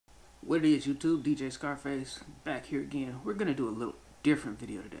What it is, YouTube, DJ Scarface, back here again. We're gonna do a little different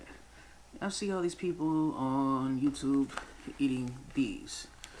video today. I see all these people on YouTube eating these,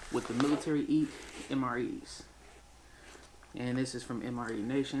 what the military eat, MREs. And this is from MRE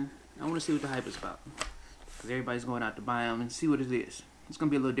Nation. I wanna see what the hype is about, because everybody's going out to buy them and see what it is. It's gonna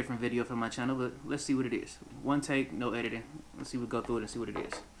be a little different video for my channel, but let's see what it is. One take, no editing. Let's see, we'll go through it and see what it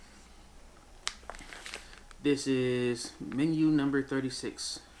is. This is menu number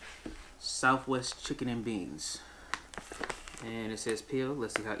 36. Southwest chicken and beans, and it says peel.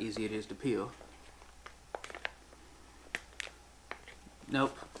 Let's see how easy it is to peel.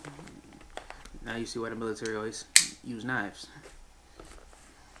 Nope. Now you see why the military always use knives.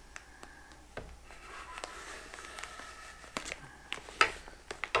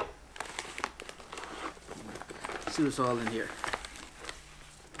 See what's all in here.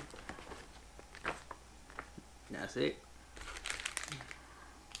 That's it.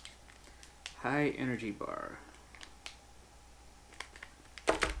 High energy bar,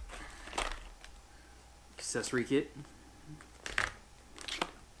 accessory kit,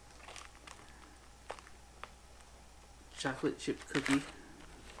 chocolate chip cookie.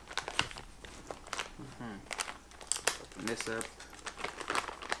 Open this up.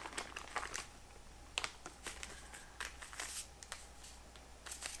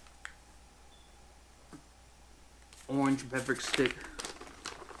 Orange beverage stick.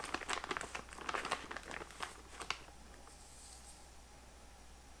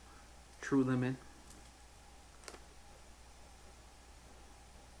 True lemon,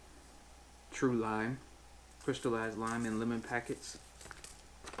 true lime, crystallized lime in lemon packets.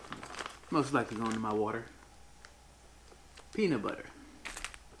 Most likely going to my water. Peanut butter.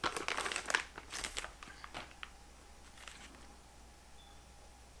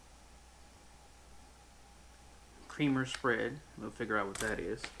 Creamer spread. We'll figure out what that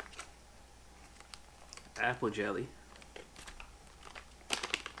is. Apple jelly.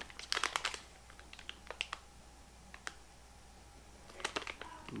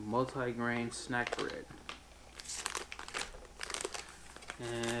 Multi-grain snack bread,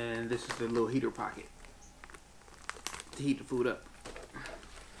 and this is the little heater pocket to heat the food up.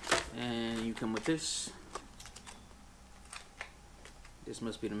 And you come with this. This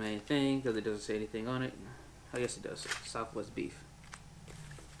must be the main thing because it doesn't say anything on it. I guess it does. Southwest beef.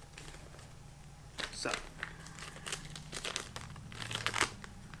 So,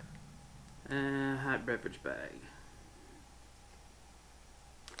 and hot beverage bag.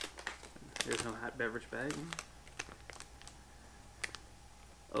 There's no hot beverage bag.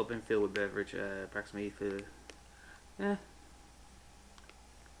 Open, filled with beverage, approximately for,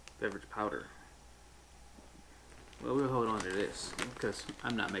 beverage powder. Well, we'll hold on to this because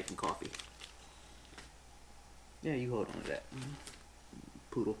I'm not making coffee. Yeah, you hold on to that.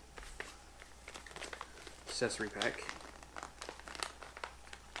 Poodle. Accessory pack.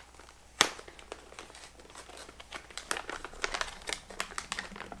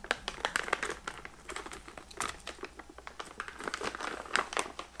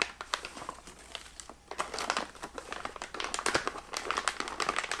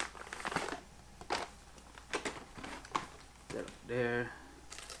 That up there.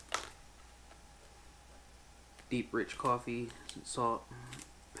 Deep rich coffee, salt,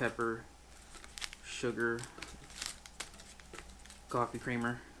 pepper, sugar, coffee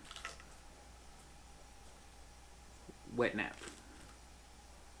creamer, wet nap.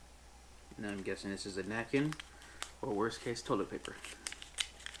 And I'm guessing this is a napkin, or worst case, toilet paper.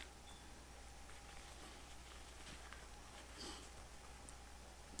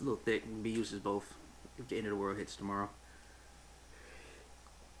 A little thick, can be used as both if the end of the world hits tomorrow.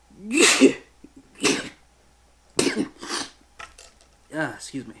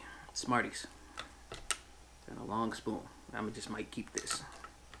 Excuse me, Smarties. And a long spoon. I just might keep this.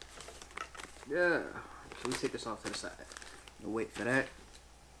 Yeah, so we take this off to the side. We'll wait for that.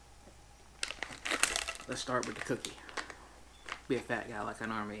 Let's start with the cookie. Be a fat guy like I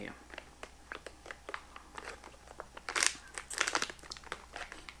normally am.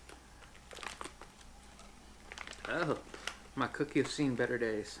 Oh, my cookie has seen better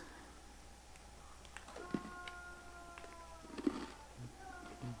days.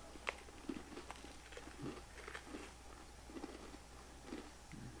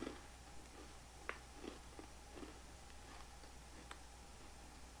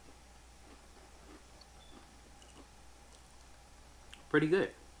 Pretty good.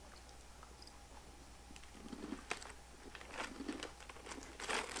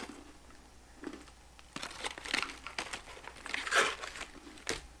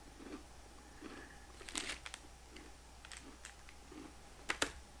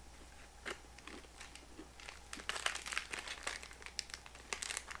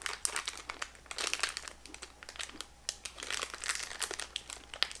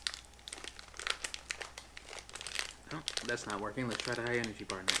 that's not working. Let's try the high energy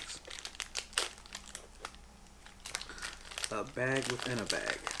bar next. A bag within a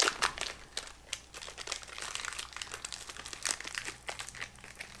bag.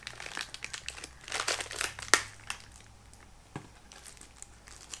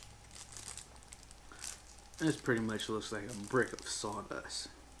 This pretty much looks like a brick of sawdust.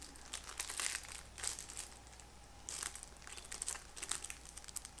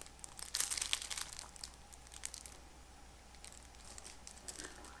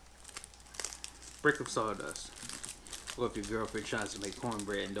 Brick of sawdust. Or if your girlfriend tries to make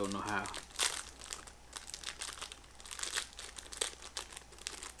cornbread and don't know how.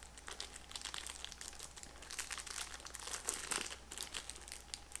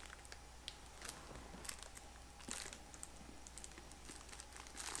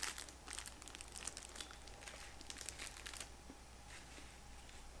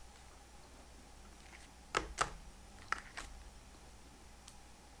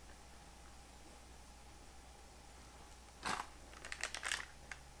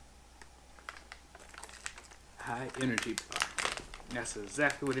 High energy bar. That's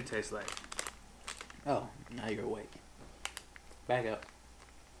exactly what it tastes like. Oh, now you're awake. Back up.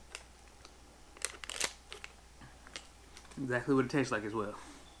 Exactly what it tastes like as well.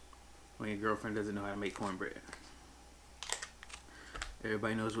 When your girlfriend doesn't know how to make cornbread.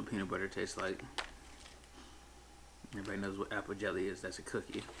 Everybody knows what peanut butter tastes like. Everybody knows what apple jelly is. That's a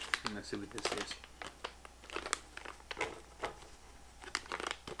cookie. And let's see what this is.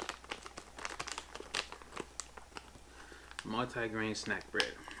 Multi-grain snack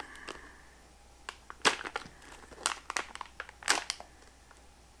bread.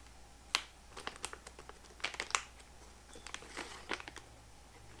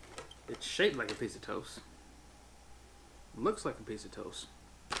 It's shaped like a piece of toast. Looks like a piece of toast.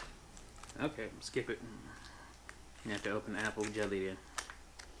 Okay, skip it. You have to open the apple jelly then.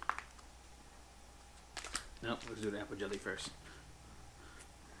 Nope, let's do the apple jelly first.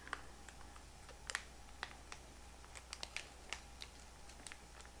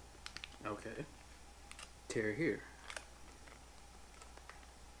 Okay. Tear here.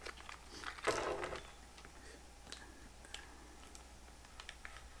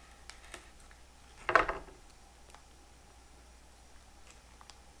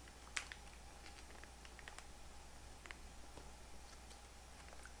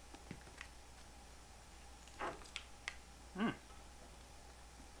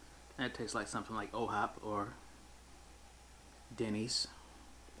 That tastes like something like OHOP or Denny's.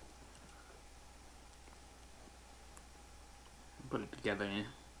 Put it together in.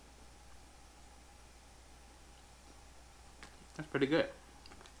 That's pretty good.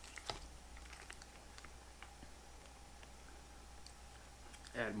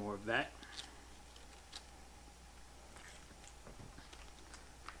 Add more of that.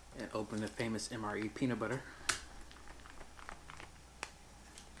 And open the famous MRE peanut butter.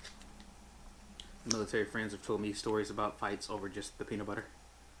 Military friends have told me stories about fights over just the peanut butter.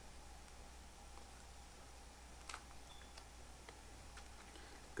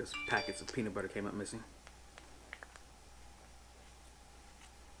 Because packets of peanut butter came up missing.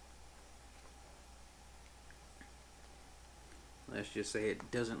 Let's just say it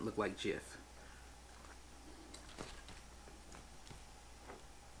doesn't look like Jif.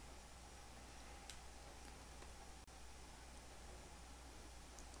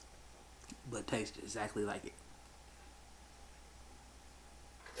 But tastes exactly like it.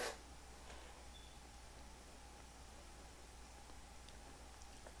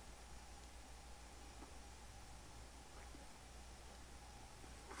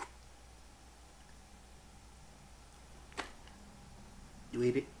 You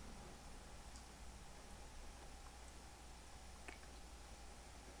eat it?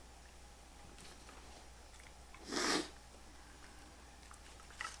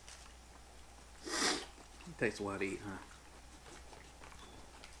 It takes a while to eat, huh?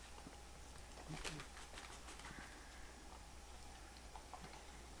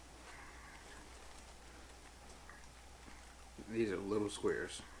 These are little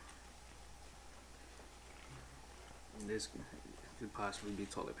squares. This could possibly be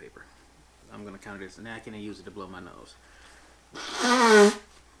toilet paper. I'm going to count it as a napkin and use it to blow my nose.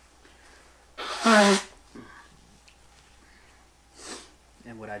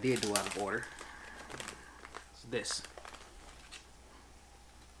 And what I did do out of order is this.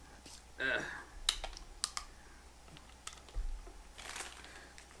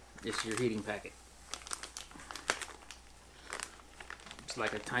 It's your heating packet. It's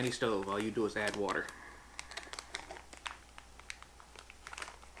like a tiny stove. All you do is add water.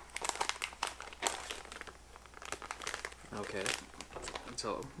 Okay,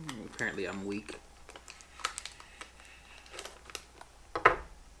 so apparently I'm weak.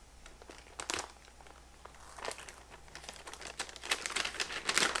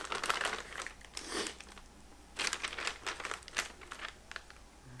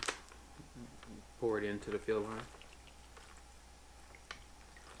 Pour it into the fill line.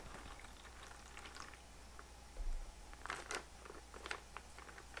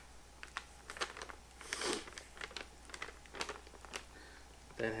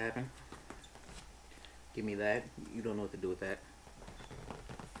 That happened. Give me that. You don't know what to do with that.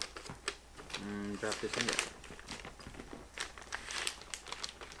 Drop this in there.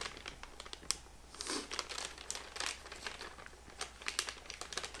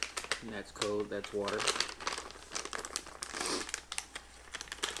 And that's cold. That's water.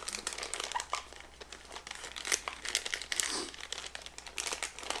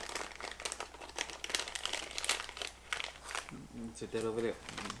 Set that over there.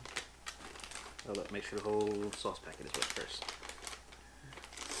 Oh, look, make sure the whole sauce packet is wet first.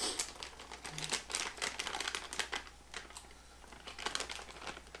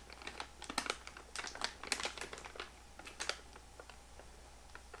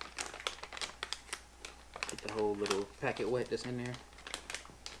 Get the whole little packet wet that's in there.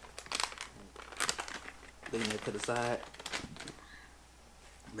 Lean it to the side.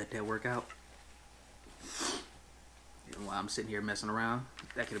 Let that work out. And while I'm sitting here messing around,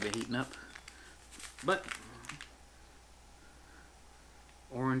 that could have been heating up. But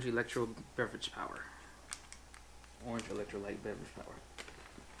orange electro beverage power. Orange electrolyte beverage power.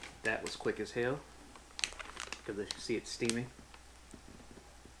 That was quick as hell because you see it steaming.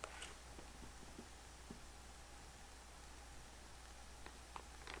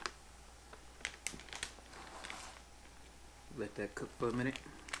 Let that cook for a minute.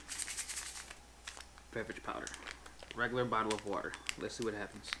 Beverage powder. Regular bottle of water. Let's see what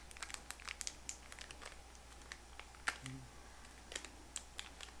happens.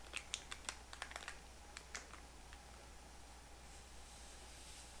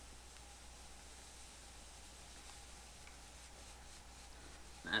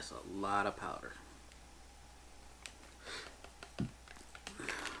 That's a lot of powder.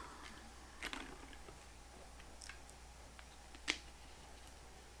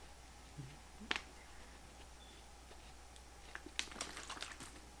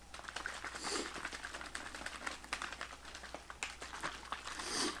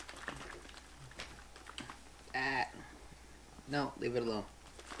 No, leave it alone.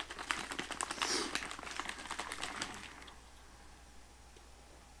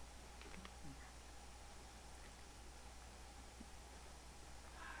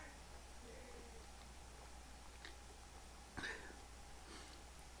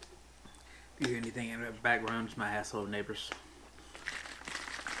 If you hear anything in the background, it's my asshole neighbors.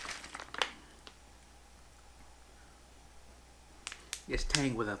 It's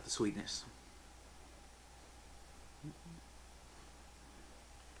tang without the sweetness.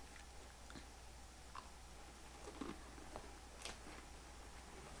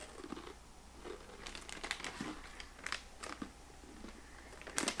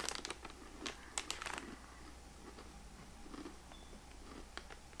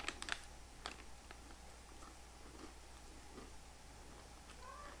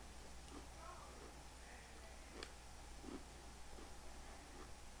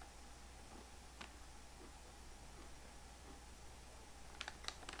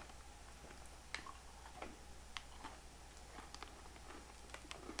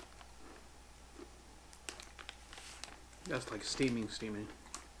 That's like steaming.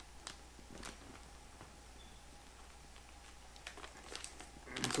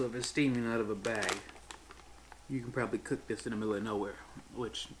 So if it's steaming out of a bag, you can probably cook this in the middle of nowhere,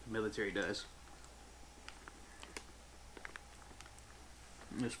 which the military does.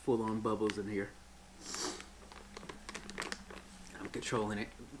 There's full-on bubbles in here. I'm controlling it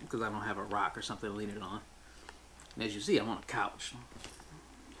because I don't have a rock or something to lean it on. And as you see, I'm on a couch.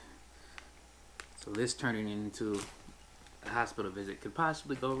 So this turning into a hospital visit could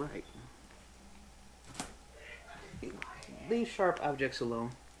possibly go right. Leave sharp objects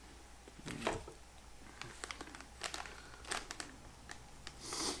alone.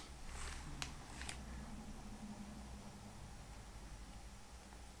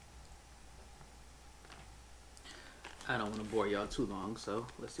 I don't want to bore y'all too long, so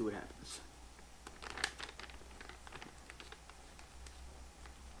let's see what happens.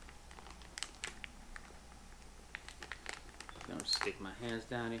 I'm gonna stick my hands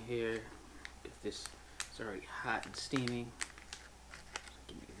down in here. If this is already hot and steaming,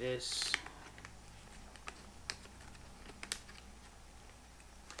 give me this.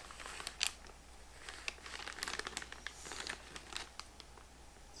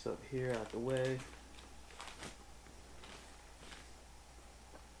 this up here out the way.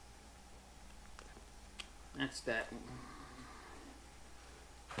 That's that.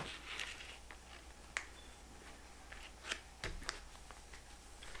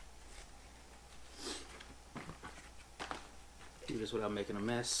 Do this without making a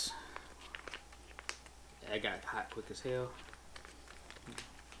mess. I got hot quick as hell.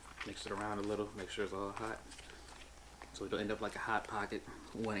 Mix it around a little, make sure it's all hot. So it'll end up like a hot pocket.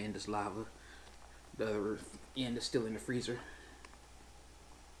 One end is lava, the other end is still in the freezer.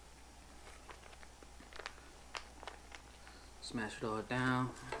 Smash it all down.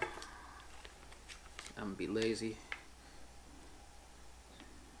 I'm gonna be lazy.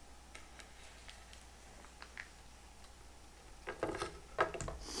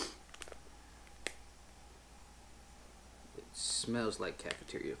 It smells like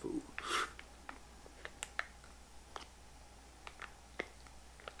cafeteria food.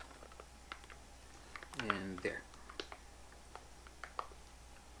 And there.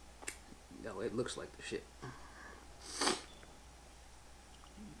 No, it looks like the shit.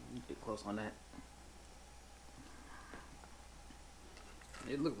 Get close on that.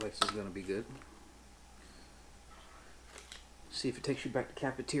 It looks like it's gonna be good. See if it takes you back to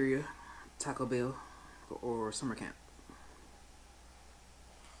cafeteria, Taco Bell, or summer camp.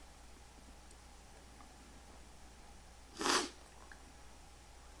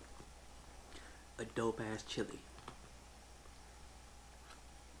 A dope ass chili.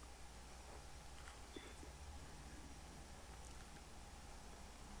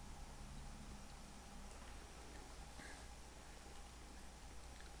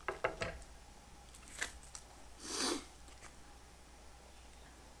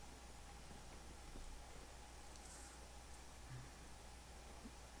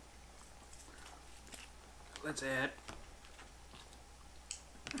 Let's add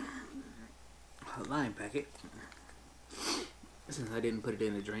a lime packet, since I didn't put it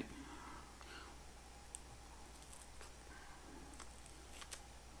in the drink.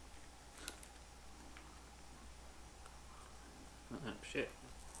 Oh shit.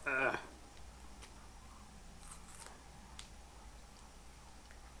 That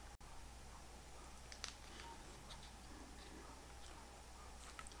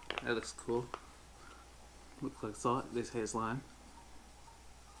looks cool. Looks like salt. This has lime.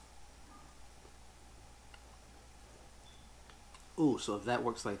 Ooh, so if that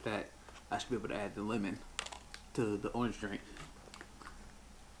works like that, I should be able to add the lemon to the orange drink.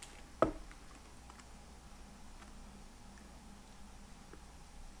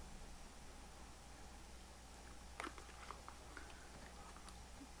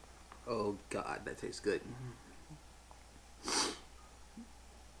 Oh god, that tastes good.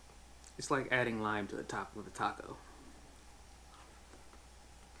 It's like adding lime to the top of a taco.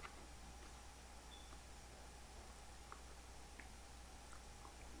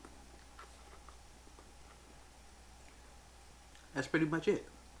 That's pretty much it.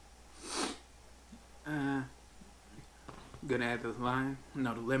 Gonna add the lime,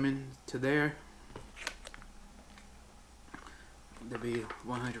 no, the lemon to there. That'll be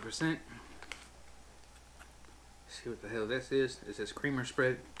 100%. See what the hell this is. It says creamer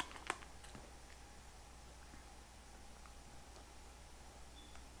spread.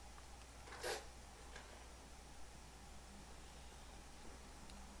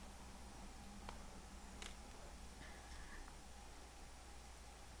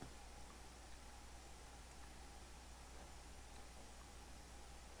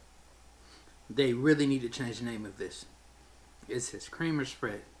 They really need to change the name of this. It says creamer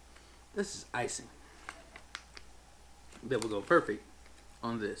spread. This is icing. That will go perfect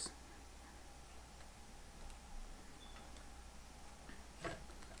on this.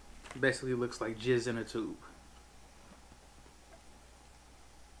 Basically looks like jizz in a tube.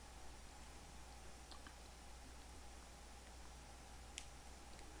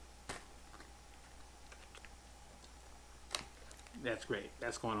 That's great.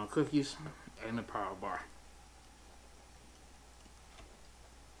 That's going on cookies and a power bar.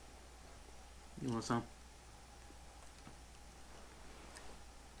 You want some?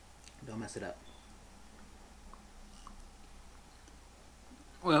 Don't mess it up.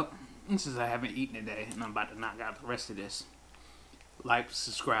 Well, since I haven't eaten today and I'm about to knock out the rest of this, like,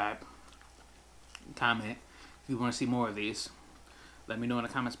 subscribe, comment. If you want to see more of these, let me know in the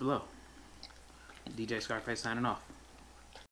comments below. DJ Scarface signing off.